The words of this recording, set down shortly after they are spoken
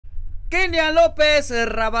Kenia López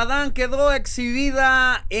Robadán quedó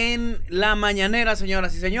exhibida en la mañanera,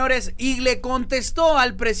 señoras y señores, y le contestó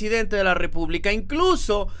al presidente de la República.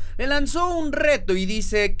 Incluso le lanzó un reto y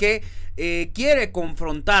dice que quiere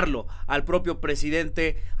confrontarlo al propio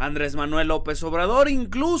presidente Andrés Manuel López Obrador.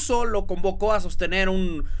 Incluso lo convocó a sostener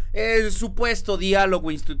un supuesto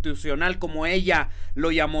diálogo institucional, como ella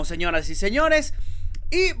lo llamó, señoras y señores.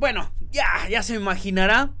 Y bueno, ya se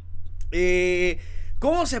imaginará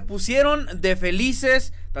cómo se pusieron de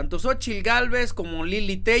felices tanto Xochitl Gálvez como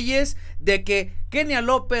Lilly Téllez de que Kenia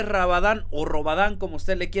López Robadán, o Robadán como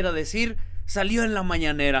usted le quiera decir, salió en la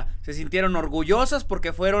mañanera. Se sintieron orgullosas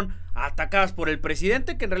porque fueron atacadas por el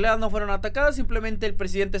presidente, que en realidad no fueron atacadas, simplemente el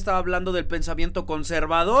presidente estaba hablando del pensamiento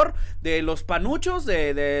conservador, de los panuchos,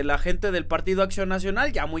 de la gente del Partido Acción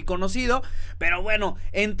Nacional, ya muy conocido. Pero bueno,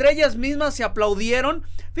 entre ellas mismas se aplaudieron.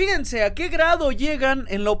 Fíjense a qué grado llegan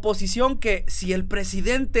en la oposición, que si el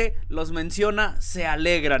presidente los menciona se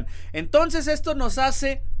alegran. Entonces esto nos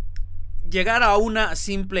hace llegar a una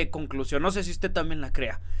simple conclusión, no sé si usted también la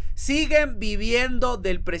crea. Siguen viviendo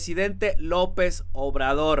del presidente López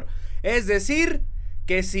Obrador. Es decir,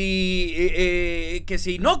 que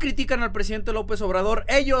si no critican al presidente López Obrador,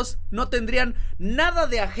 ellos no tendrían nada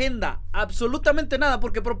de agenda, absolutamente nada,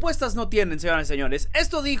 porque propuestas no tienen, señoras y señores.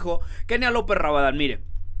 Esto dijo Kenia López Robadán. Mire,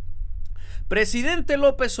 presidente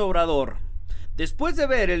López Obrador, después de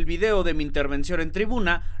ver el video de mi intervención en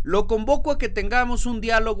tribuna, lo convoco a que tengamos un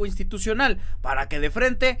diálogo institucional para que de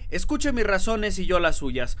frente escuche mis razones y yo las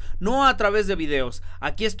suyas, no a través de videos.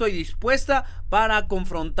 Aquí estoy dispuesta para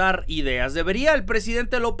confrontar ideas. ¿Debería el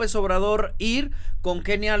presidente López Obrador ir con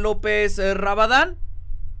Kenia López Robadán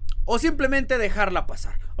o simplemente dejarla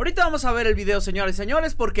pasar? Ahorita vamos a ver el video, señores y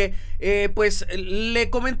señores, porque pues le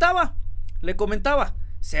comentaba.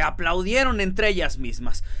 Se aplaudieron entre ellas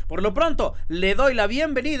mismas. Por lo pronto, le doy la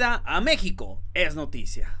bienvenida a México Es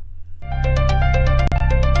Noticia.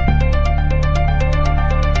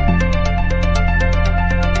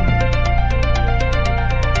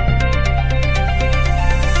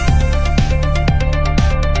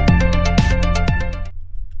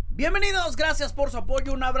 Bienvenidos, gracias por su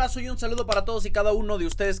apoyo, un abrazo y un saludo para todos y cada uno de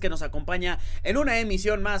ustedes que nos acompaña en una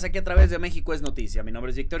emisión más aquí a través de México Es Noticia. Mi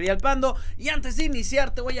nombre es Víctor Villalpando y antes de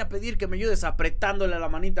iniciar te voy a pedir que me ayudes apretándole a la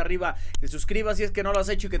manita arriba, te suscribas si es que no lo has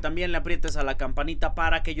hecho y que también le aprietes a la campanita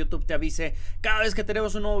para que YouTube te avise cada vez que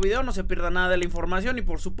tenemos un nuevo video, no se pierda nada de la información y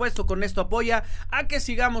por supuesto con esto apoya a que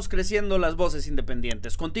sigamos creciendo las voces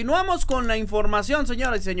independientes. Continuamos con la información,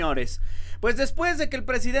 señoras y señores. Pues después de que el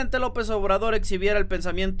presidente López Obrador exhibiera el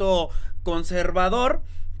pensamiento conservador,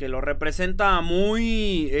 que lo representa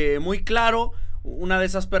muy claro, una de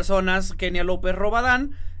esas personas, Kenia López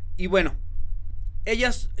Robadán, y bueno,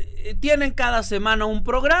 ellas tienen cada semana un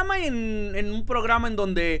programa, y en un programa en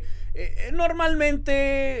donde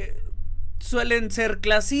normalmente suelen ser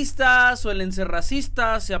clasistas, suelen ser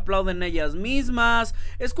racistas, se aplauden ellas mismas,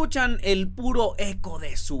 escuchan el puro eco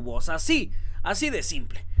de su voz, así de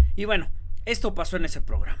simple. Y bueno, esto pasó en ese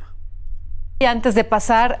programa. Y antes de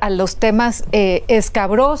pasar a los temas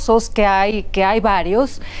escabrosos, que hay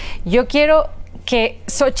varios, yo quiero que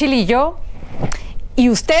Xochitl y yo, y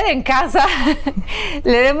usted en casa,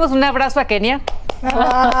 le demos un abrazo a Kenia.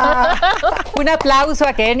 Un aplauso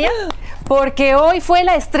a Kenia, porque hoy fue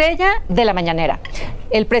la estrella de la mañanera.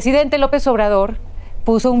 El presidente López Obrador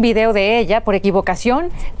puso un video de ella por equivocación,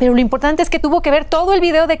 pero lo importante es que tuvo que ver todo el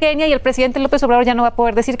video de Kenia y el presidente López Obrador ya no va a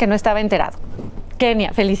poder decir que no estaba enterado.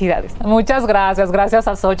 Kenia, felicidades. Muchas gracias, gracias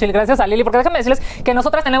a Xochitl, gracias a Lilly, porque déjenme decirles que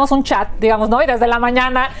nosotras tenemos un chat, digamos, ¿no? Y desde la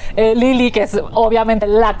mañana, Lilly, que es obviamente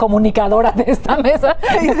la comunicadora de esta mesa,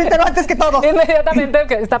 se enteró antes que todo. Inmediatamente,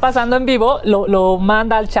 que está pasando en vivo, lo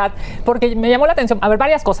manda al chat, porque me llamó la atención, a ver,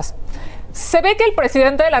 varias cosas. Se ve que el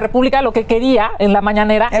presidente de la República lo que quería en la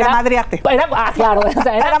mañanera era madrearte. Claro, o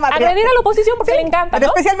sea, era agredir a la oposición porque le encanta, ¿no?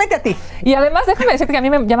 Especialmente a ti. Y además, déjame decirte que a mí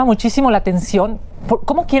me llama muchísimo la atención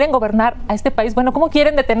cómo quieren gobernar a este país. Bueno, cómo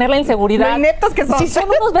quieren detener la inseguridad. Lo ineptos que son. Si son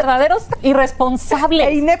unos verdaderos irresponsables.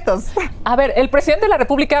 E ineptos. A ver, el presidente de la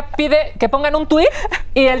República pide que pongan un tuit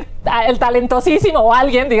y el talentosísimo o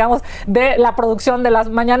alguien, digamos, de la producción de las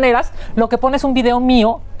mañaneras, lo que pone es un video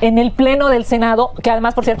mío en el pleno del Senado, que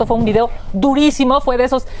además, por cierto, fue un video durísimo, fue de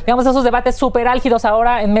esos, digamos, esos debates súper álgidos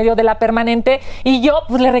ahora en medio de la permanente, y yo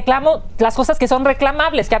pues le reclamo las cosas que son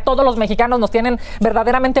reclamables, que a todos los mexicanos nos tienen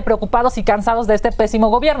verdaderamente preocupados y cansados de este pésimo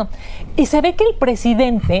gobierno. Y se ve que el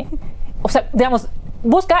presidente, o sea, digamos,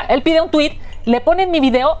 él pide un tuit, le ponen mi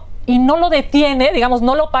video y no lo detiene, digamos,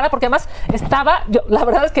 no lo para, porque además la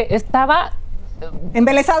verdad es que estaba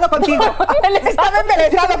Embelesado contigo. Estaba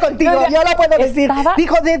embelesado contigo, yo lo puedo decir.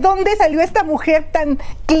 Dijo, ¿de dónde salió esta mujer tan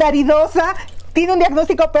claridosa? Tiene un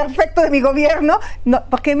diagnóstico perfecto de mi gobierno. No,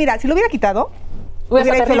 porque mira, si lo hubiera quitado,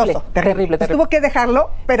 hubiera hecho terrible, el oso. terrible. Tuvo que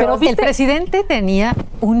dejarlo, pero el presidente tenía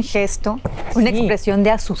un gesto, una expresión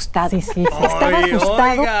de asustado. Sí. Estaba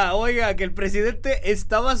asustado. Oiga, que el presidente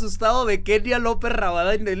estaba asustado de Kenia López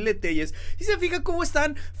Rabadán y de Lilly Téllez. Y se fija cómo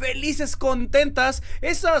están felices, contentas,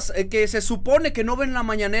 esas que se supone que no ven la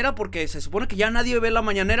mañanera, porque se supone que ya nadie ve la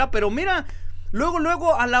mañanera, pero mira,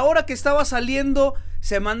 luego, a la hora que estaba saliendo,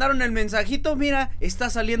 se mandaron el mensajito, mira, está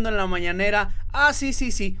saliendo en la mañanera. Ah,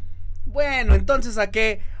 sí. Bueno, entonces ¿a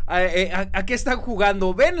qué están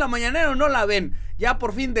jugando? ¿Ven la mañanera o no la ven? Ya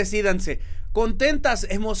por fin decídanse. Contentas,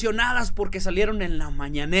 emocionadas porque salieron en la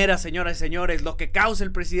mañanera, señoras y señores. Lo que causa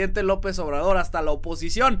el presidente López Obrador, hasta la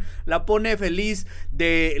oposición la pone feliz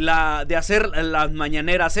de hacer las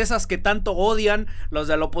mañaneras, esas que tanto odian los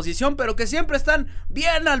de la oposición, pero que siempre están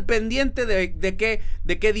bien al pendiente de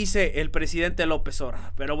qué dice el presidente López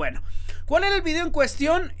Obrador. Pero bueno, ¿cuál era el video en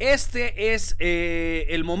cuestión? Este es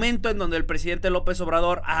el momento en donde el presidente López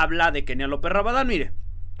Obrador habla de Kenia López Rabadán. Mire.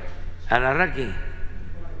 Alarraqui.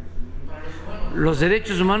 Los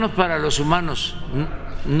derechos humanos para los humanos,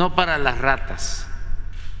 no para las ratas.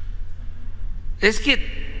 Es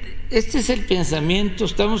que este es el pensamiento,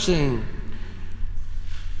 estamos en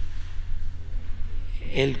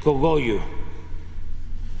el cogollo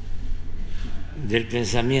del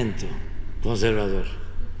pensamiento conservador.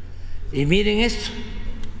 Y miren esto,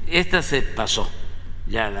 esta se pasó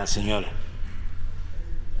ya la señora.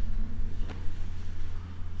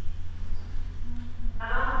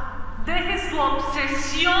 Deje su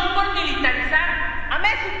obsesión por militarizar a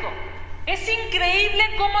México. Es increíble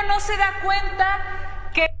cómo no se da cuenta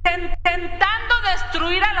que intentando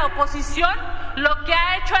destruir a la oposición, lo que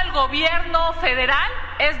ha hecho el gobierno federal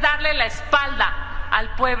es darle la espalda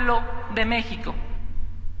al pueblo de México.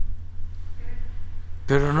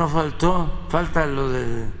 Pero no falta lo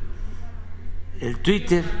del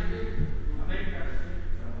Twitter.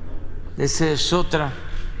 Esa es otra.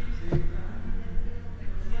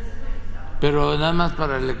 Pero nada más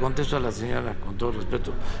le contesto a la señora con todo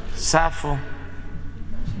respeto. Zafo.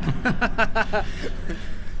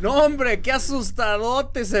 No, hombre, qué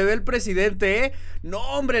asustadote se ve el presidente, ¿eh? No,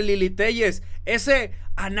 hombre, Lilly Téllez, ese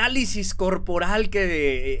análisis corporal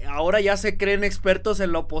que ahora ya se creen expertos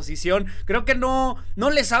en la oposición, creo que no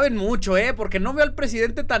le saben mucho, porque no veo al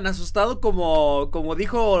presidente tan asustado como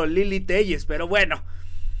dijo Lilly Téllez, pero bueno.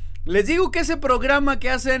 Les digo que ese programa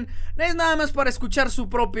que hacen es nada más para escuchar su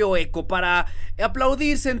propio eco, para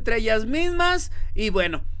aplaudirse entre ellas mismas y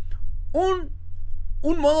bueno,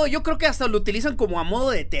 un modo, yo creo que hasta lo utilizan como a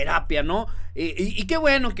modo de terapia, ¿no? Y qué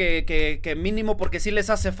bueno que mínimo, porque sí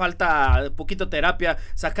les hace falta poquito terapia,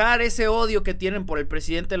 sacar ese odio que tienen por el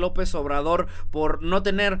presidente López Obrador, por no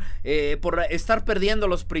tener, por estar perdiendo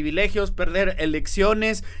los privilegios, perder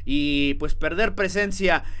elecciones y pues perder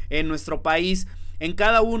presencia en nuestro país, en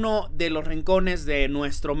cada uno de los rincones de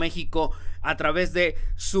nuestro México, a través de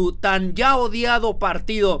su tan ya odiado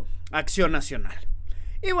partido Acción Nacional.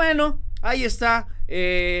 Y bueno, ahí está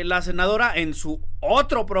la senadora en su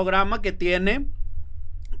otro programa que tiene,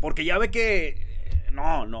 porque ya ve que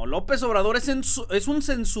no, López Obrador es un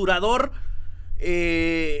censurador,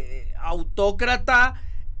 autócrata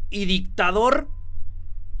y dictador,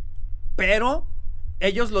 pero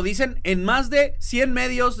ellos lo dicen en más de 100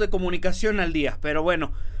 medios de comunicación al día. Pero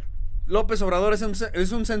bueno, López Obrador es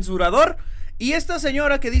un censurador. Y esta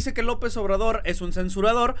señora que dice que López Obrador es un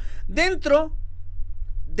censurador, dentro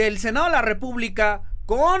del Senado de la República,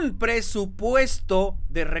 con presupuesto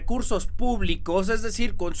de recursos públicos, es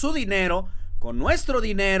decir, con su dinero, con nuestro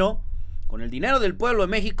dinero, con el dinero del pueblo de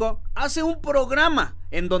México, hace un programa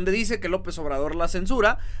en donde dice que López Obrador la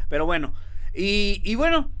censura. Pero bueno, y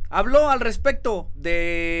bueno, habló al respecto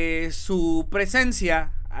de su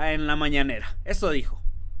presencia en la mañanera. Esto dijo.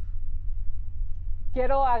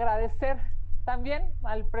 Quiero agradecer también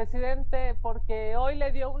al presidente porque hoy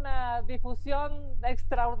le dio una difusión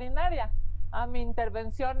extraordinaria a mi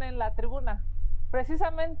intervención en la tribuna,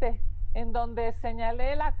 precisamente en donde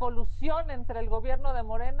señalé la colusión entre el gobierno de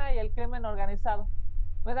Morena y el crimen organizado.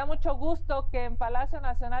 Me da mucho gusto que en Palacio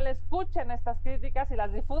Nacional escuchen estas críticas y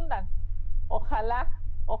las difundan.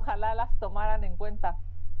 Ojalá las tomaran en cuenta.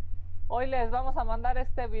 Hoy les vamos a mandar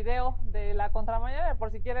este video de la contramañanera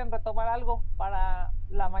por si quieren retomar algo para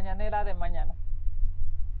la mañanera de mañana.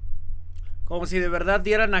 Como si de verdad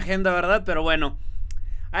dieran agenda, ¿verdad? Pero bueno,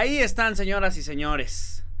 ahí están, señoras y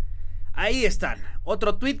señores. Ahí están.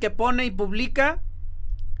 Otro tuit que pone y publica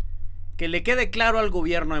Que le quede claro al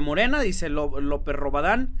gobierno de Morena, dice López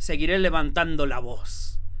Robadán, seguiré levantando la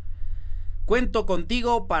voz. Cuento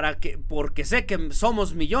contigo porque sé que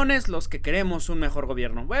somos millones los que queremos un mejor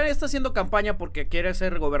gobierno. Bueno, está haciendo campaña porque quiere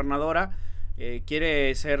ser gobernadora,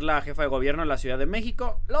 quiere ser la jefa de gobierno de la Ciudad de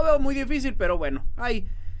México. Lo veo muy difícil, pero bueno, ahí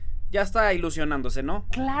ya está ilusionándose, ¿no?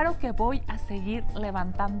 Claro que voy a seguir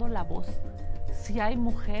levantando la voz si hay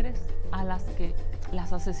mujeres a las que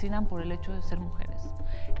las asesinan por el hecho de ser mujeres.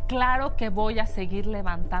 Claro que voy a seguir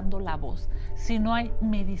levantando la voz si no hay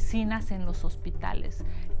medicinas en los hospitales.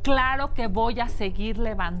 Claro que voy a seguir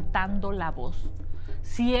levantando la voz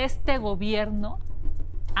si este gobierno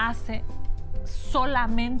hace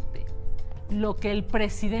solamente lo que el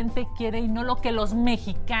presidente quiere y no lo que los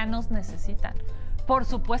mexicanos necesitan. Por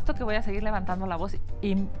supuesto que voy a seguir levantando la voz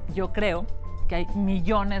y yo creo que hay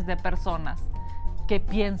millones de personas que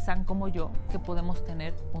piensan como yo que podemos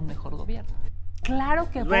tener un mejor gobierno. Claro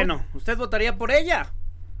que bueno, ¿usted votaría por ella?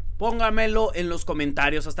 Póngamelo en los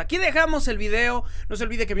comentarios. Hasta aquí dejamos el video. No se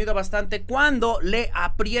olvide que me ayuda bastante cuando le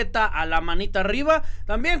aprieta a la manita arriba.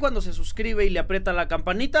 También cuando se suscribe y le aprieta la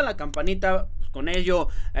campanita. La campanita, pues con ello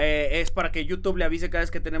es para que YouTube le avise cada vez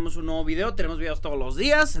que tenemos un nuevo video. Tenemos videos todos los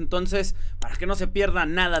días. Entonces, para que no se pierda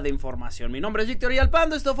nada de información. Mi nombre es Víctor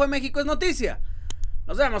Villalpando. Esto fue México Es Noticia.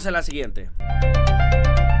 Nos vemos en la siguiente.